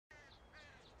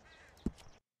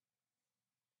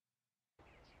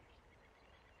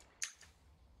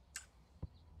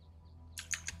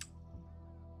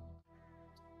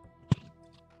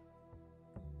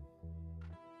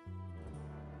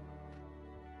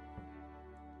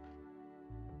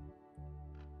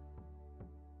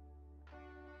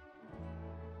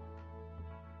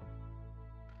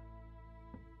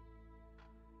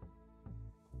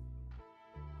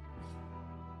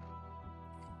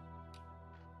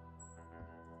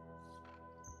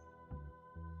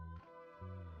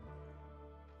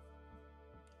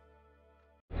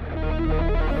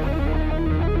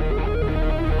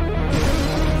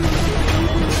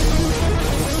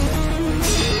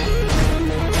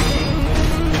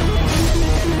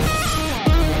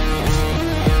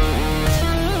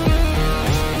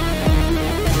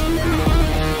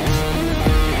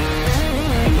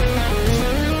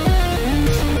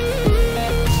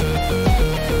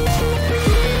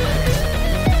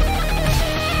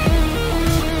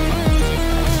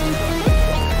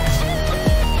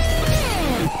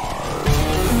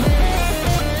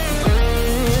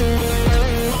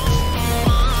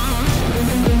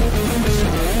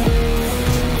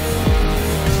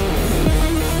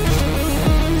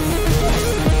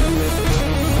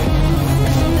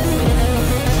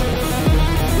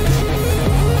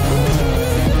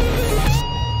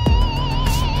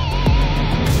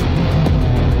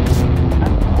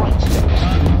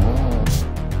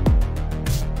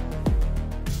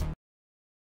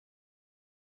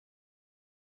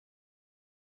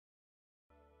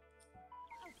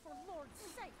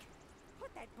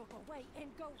way and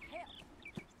go help.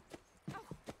 Oh,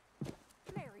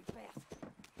 Mary Beth.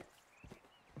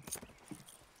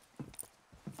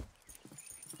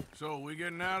 So, we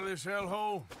getting out of this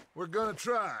hellhole? We're gonna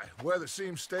try. Weather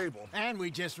seems stable. And we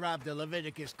just robbed the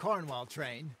Leviticus Cornwall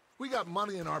train. We got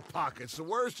money in our pockets. The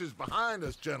worst is behind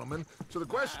us, gentlemen. So the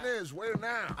question is, where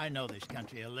now? I know this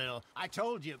country a little. I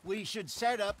told you, we should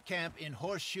set up camp in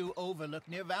Horseshoe Overlook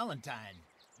near Valentine.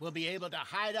 We'll be able to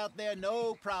hide out there,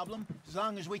 no problem, as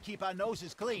long as we keep our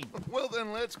noses clean. Well,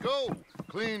 then let's go.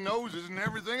 Clean noses and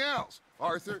everything else.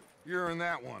 Arthur, you're in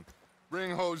that one. Bring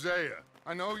Hosea.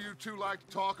 I know you two like to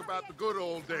talk about the good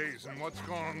old days and what's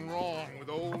gone wrong with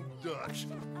old Dutch.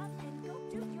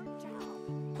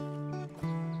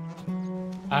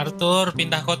 Arthur,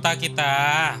 pindah kota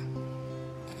kita.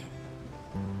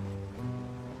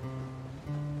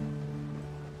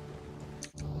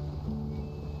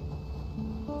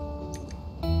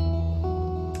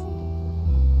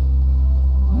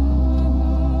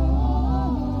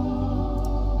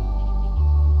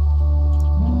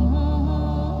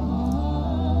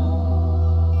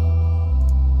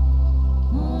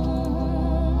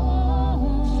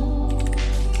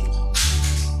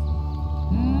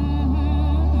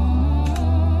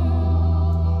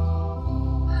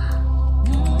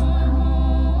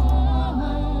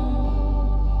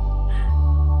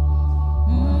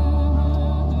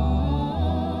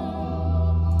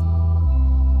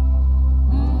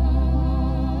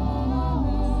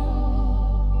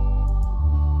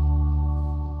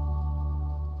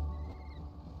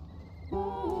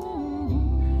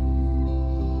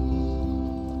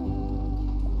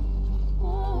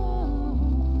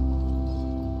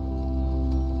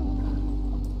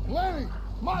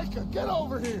 Get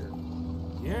over here.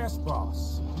 Yes,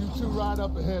 boss. You two ride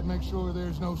up ahead, make sure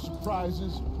there's no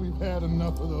surprises. We've had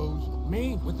enough of those.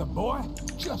 Me? With the boy?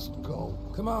 Just go.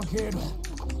 Come on, kid.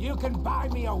 You can buy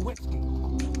me a whiskey.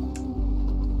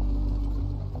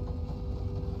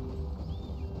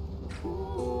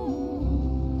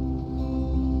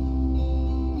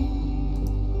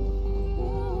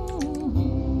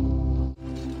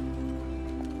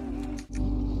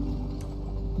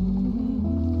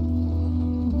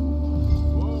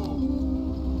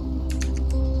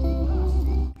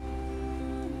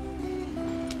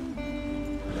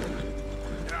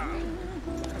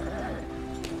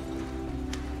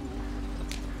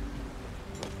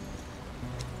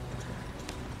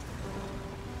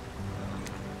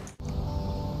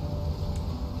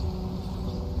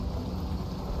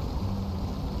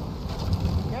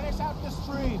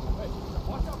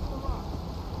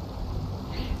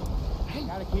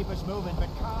 Keep us moving, but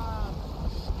calm.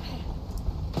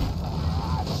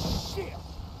 Ah, shit!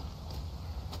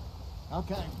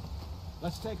 Okay,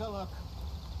 let's take a look.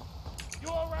 You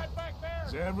all right back there?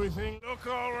 Does everything Look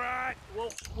all right. Well,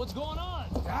 what's going on?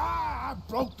 Ah, I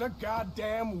broke the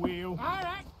goddamn wheel. All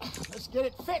right, let's get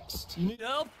it fixed. You need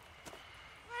help?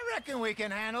 I reckon we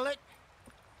can handle it.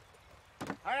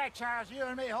 All right, Charles, you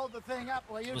and me hold the thing up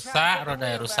while you Rusak, try to put the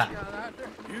roda wheel rusak. back on, Arthur.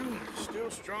 You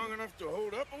still strong enough to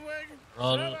hold up a wagon?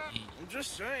 Roll Shut up. I. I'm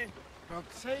just saying.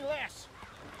 Don't say less.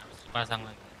 Pasang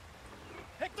lagi.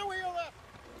 Pick the wheel up.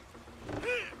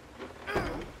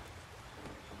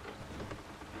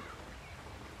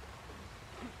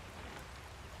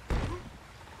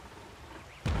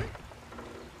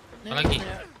 Apa lagi?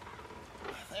 There.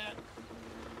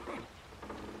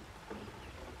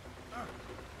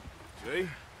 See?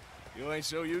 You ain't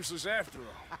so useless after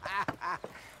all.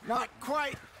 Not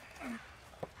quite.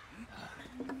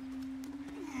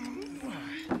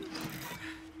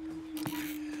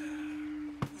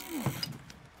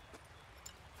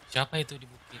 Siapa itu di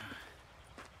bukit?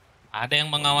 Ada yang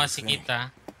mengawasi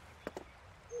kita.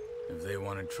 If they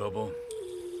wanted trouble,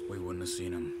 we wouldn't have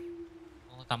seen them.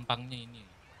 Oh, tampangnya ini.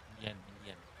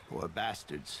 Indian. Poor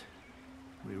bastards.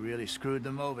 We really screwed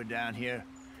them over down here.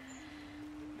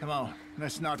 Come on,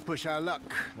 let's not push our luck.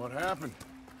 What happened?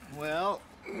 Well,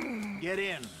 get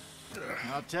in.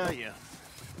 I'll tell you.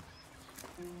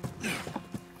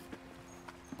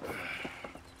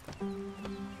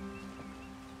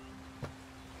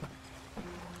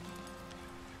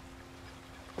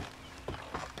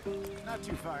 Not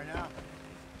too far now.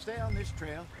 Stay on this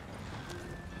trail.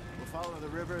 We'll follow the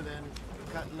river, then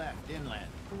cut left inland.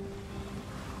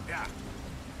 Yeah.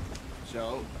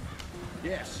 So,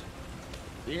 yes,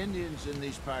 the Indians in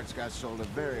these parts got sold a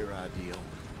very raw deal.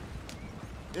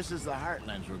 This is the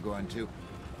heartlands we're going to.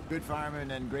 Good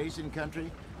farming and grazing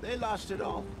country, they lost it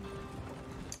all.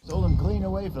 Stole them clean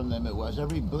away from them, it was,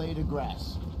 every blade of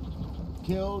grass.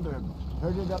 Killed or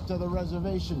herded up to the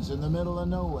reservations in the middle of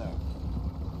nowhere.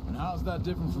 And how's that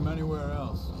different from anywhere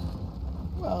else?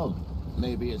 Well,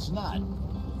 maybe it's not.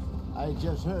 I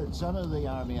just heard some of the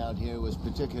army out here was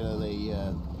particularly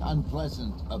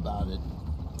unpleasant about it.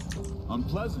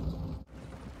 Unpleasant?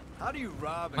 How do you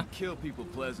rob and kill people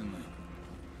pleasantly?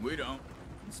 We don't,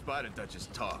 in spite of Dutch's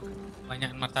talk.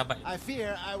 Banyak martabak. I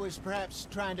fear I was perhaps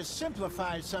trying to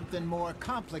simplify something more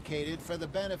complicated for the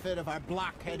benefit of our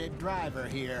block-headed driver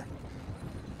here.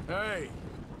 Hey,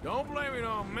 don't blame it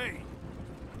on me.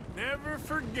 Never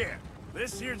forget,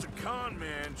 this here's a con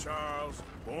man, Charles,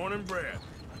 born and bred.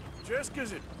 Just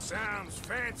 'cause it sounds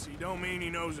fancy don't mean he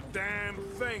knows a damn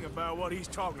thing about what he's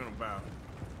talking about.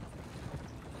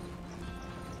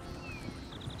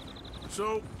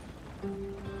 So,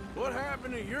 what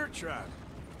happened to your tribe?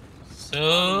 I So,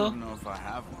 don't know if I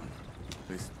have one. At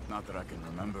least, not that I can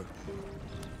remember.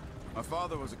 My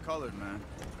father was a colored man.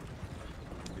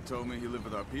 He told me he lived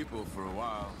with our people for a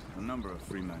while. A number of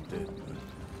free men did.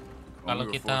 But kalau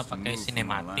when we were kita forced to pakai move from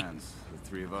our sinematik, lands, the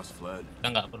three of us fled. kita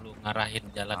nggak perlu ngarahin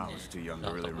I jalannya. was too young to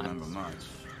Udah really remember otomatis.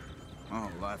 much. My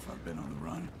whole life I've been on the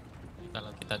run.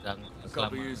 Kalau kita ganggu A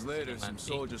couple selama years later, some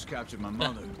sinematik, soldiers captured my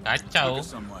mother. kacau. Took her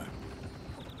somewhere.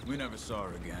 We never saw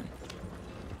her again.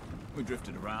 We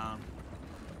drifted around.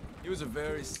 He was a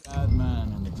very sad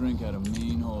man, and the drink had a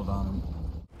mean hold on him.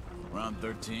 Around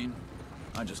 13,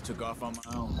 I just took off on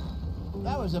my own.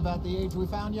 That was about the age we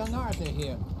found young Arthur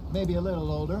here. Maybe a little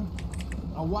older.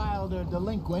 A wilder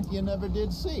delinquent you never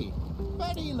did see.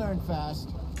 But he learned fast.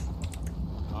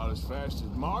 Not as fast as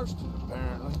Marston,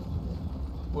 apparently.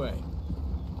 Wait,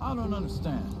 I don't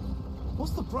understand.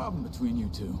 What's the problem between you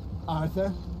two?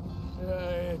 Arthur?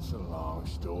 It's a long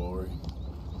story.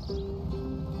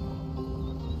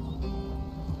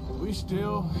 We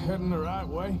still heading the right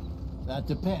way? That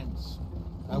depends.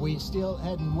 Are we still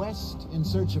heading west in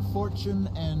search of fortune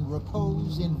and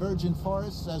repose in virgin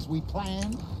forests as we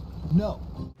planned? No.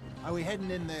 Are we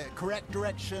heading in the correct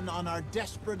direction on our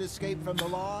desperate escape from the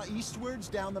law eastwards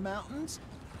down the mountains?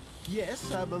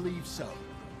 Yes, I believe so.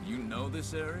 You know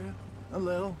this area? A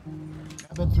little.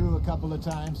 I've been through a couple of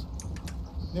times.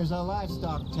 There's a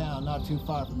livestock town not too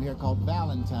far from here called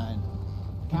Valentine.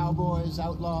 Cowboys,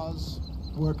 outlaws,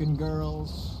 working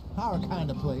girls, our kind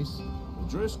of place.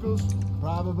 Driscoll's?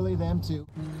 Probably them too.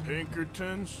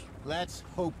 Pinkertons? Let's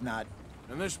hope not.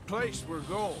 And this place we're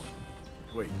going.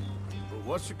 Wait,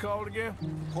 what's it called again?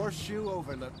 Horseshoe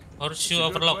Overlook. Horseshoe It's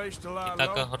a good Overlook. place to lie Kita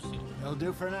ke low. Horseshoe. It'll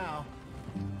do for now.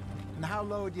 And how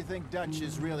low do you think Dutch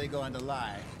is really going to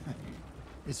lie?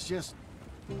 It's just,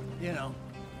 you know,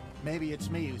 maybe it's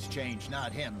me who's changed,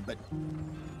 not him, but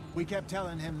we kept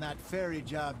telling him that ferry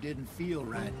job didn't feel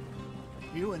right.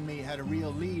 You and me had a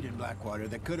real lead in Blackwater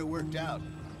that could have worked out.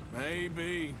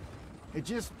 Maybe. It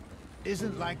just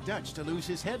isn't like Dutch to lose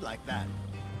his head like that.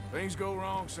 Things go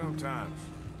wrong sometimes.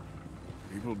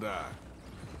 People die.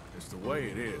 It's the way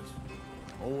it is.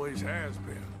 Always has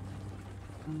been.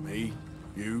 Me,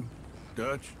 you,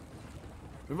 Dutch.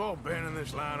 We've all been in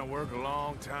this line of work a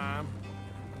long time.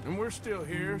 And we're still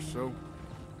here, so...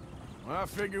 Well, I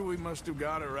figure we must have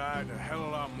got it right a hell of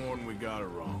a lot more than we got it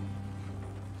wrong.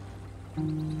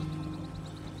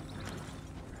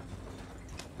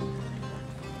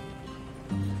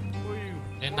 What are you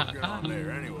Enak working on kali.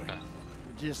 there, anyway?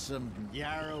 Just some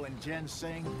yarrow and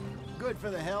ginseng. Good for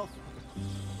the health.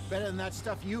 Better than that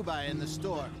stuff you buy in the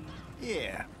store.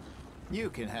 Yeah, you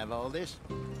can have all this.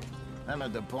 I'm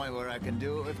at the point where I can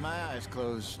do it with my eyes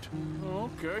closed. Oh,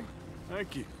 okay.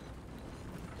 Thank you.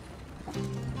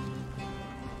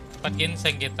 Dapat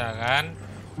ginseng kita kan.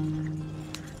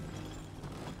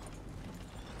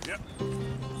 Yep.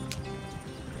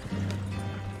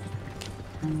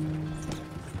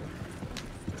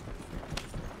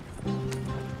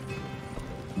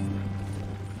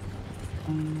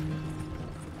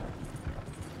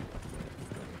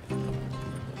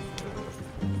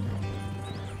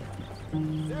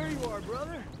 There you are,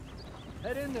 brother.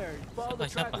 Head in there. Follow the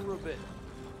track a little bit.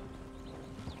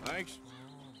 Thanks.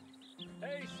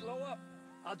 Hey, slow up.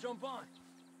 I'll jump on.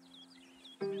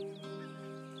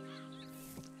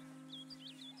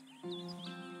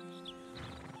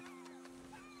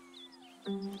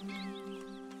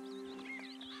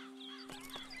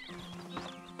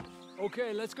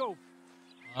 Okay, let's go.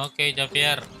 Oke,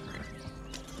 Javier.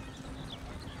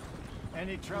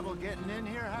 Any trouble getting in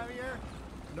here, Javier?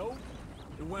 Nope.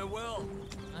 It went well.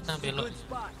 Mana belok? Good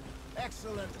spot.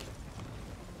 Excellent.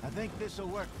 I think this will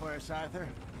work for us, Arthur.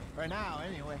 For now,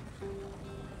 anyway.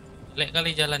 Jelek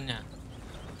kali jalannya.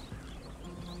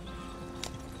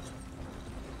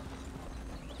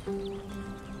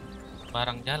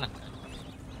 Barang jalan kan.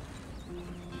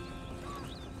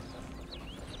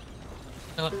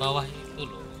 Lewat bawah itu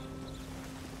loh.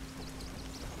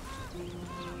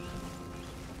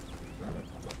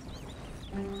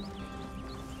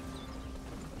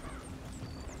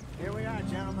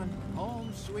 gentlemen,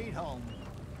 home sweet home.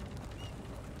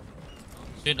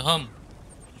 Sweet home.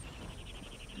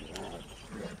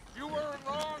 You weren't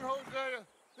wrong, Hosea.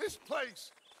 This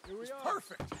place is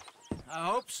perfect. I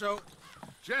hope so.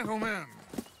 Gentlemen,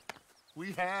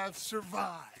 we have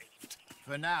survived.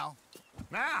 For now.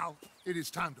 Now, it is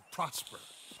time to prosper.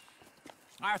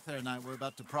 Arthur and I were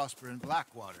about to prosper in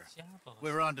Blackwater. Siapa?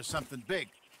 We were onto something big.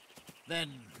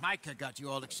 Then Micah got you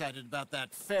all excited about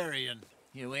that ferry, and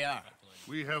here we are.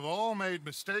 We have all made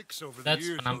mistakes over the That's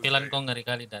years, penampilan Hosea. kau ngeri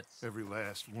kali, That's. Every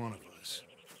last one of us.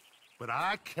 But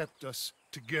I kept us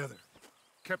together.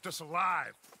 Kept us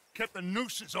alive. Kept the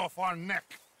nooses off our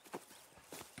neck.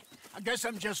 I guess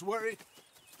I'm just worried.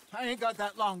 I ain't got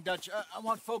that long, Dutch. I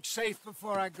want folks safe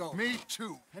before I go. Me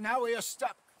too. And now we are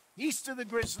stuck, east of the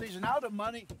Grizzlies and out of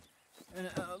money, and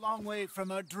a long way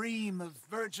from our dream of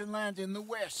virgin land in the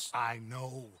west. I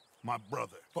know, my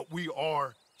brother, but we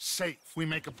are safe. We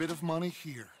make a bit of money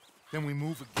here, then we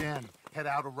move again, head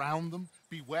out around them,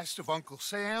 be west of Uncle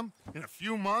Sam, in a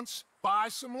few months, buy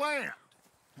some land.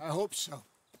 I hope so.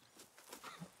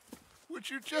 Would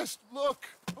you just look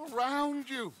around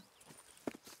you?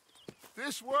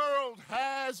 This world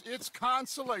has its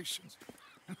consolations.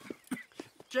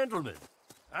 Gentlemen,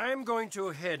 I'm going to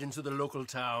head into the local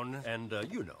town and,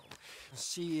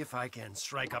 see if I can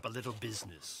strike up a little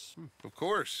business. Of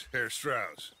course, Herr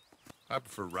Strauss. I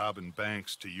prefer robbing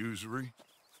banks to usury.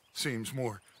 Seems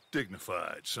more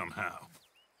dignified somehow.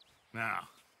 Now,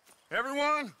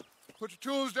 everyone, put your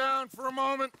tools down for a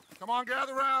moment. Come on,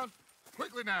 gather round.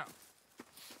 Quickly now.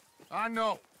 I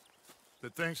know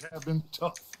that things have been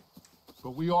tough,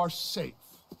 but we are safe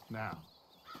now,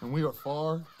 and we are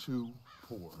far too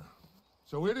poor.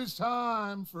 So it is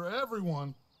time for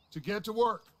everyone to get to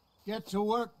work. Get to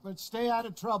work, but stay out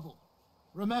of trouble.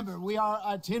 Remember, we are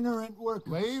itinerant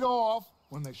workers. Laid off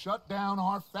when they shut down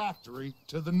our factory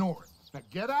to the north. Now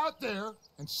get out there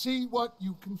and see what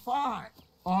you can find.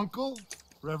 Uncle,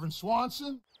 Reverend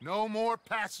Swanson, no more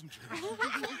passengers.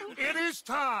 It is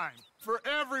time for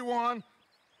everyone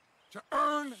to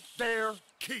earn their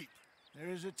keep. There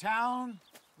is a town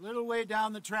a little way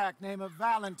down the track named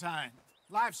Valentine.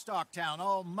 Livestock town,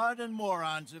 all mud and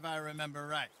morons, if I remember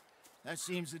right. That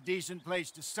seems a decent place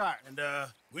to start. And,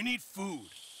 we need food.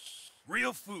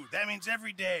 Real food. That means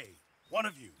every day. One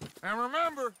of you. And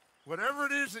remember, whatever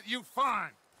it is that you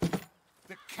find,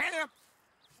 the camp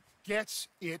gets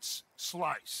its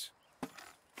slice.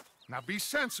 Now be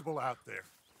sensible out there.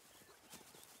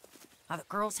 Now the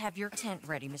girls have your tent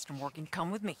ready, Mr. Morgan.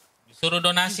 Come with me. Suruh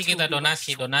donasi kita,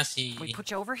 donasi. We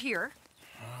put you over here.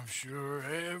 I'm sure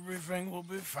everything will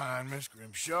be fine, Miss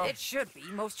Grimshaw. It should be.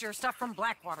 Most of your stuff from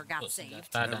Blackwater got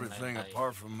saved. Everything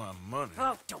apart from my money.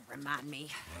 Oh, don't remind me.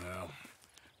 Well,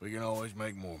 we can always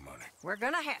make more money. We're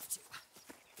gonna have to.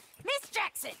 Miss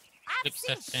Jackson, I've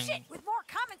seen shit with more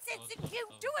common sense than you.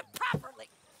 Do it properly.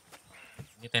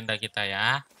 Ini tenda kita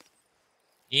ya.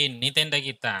 Ini tenda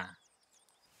kita.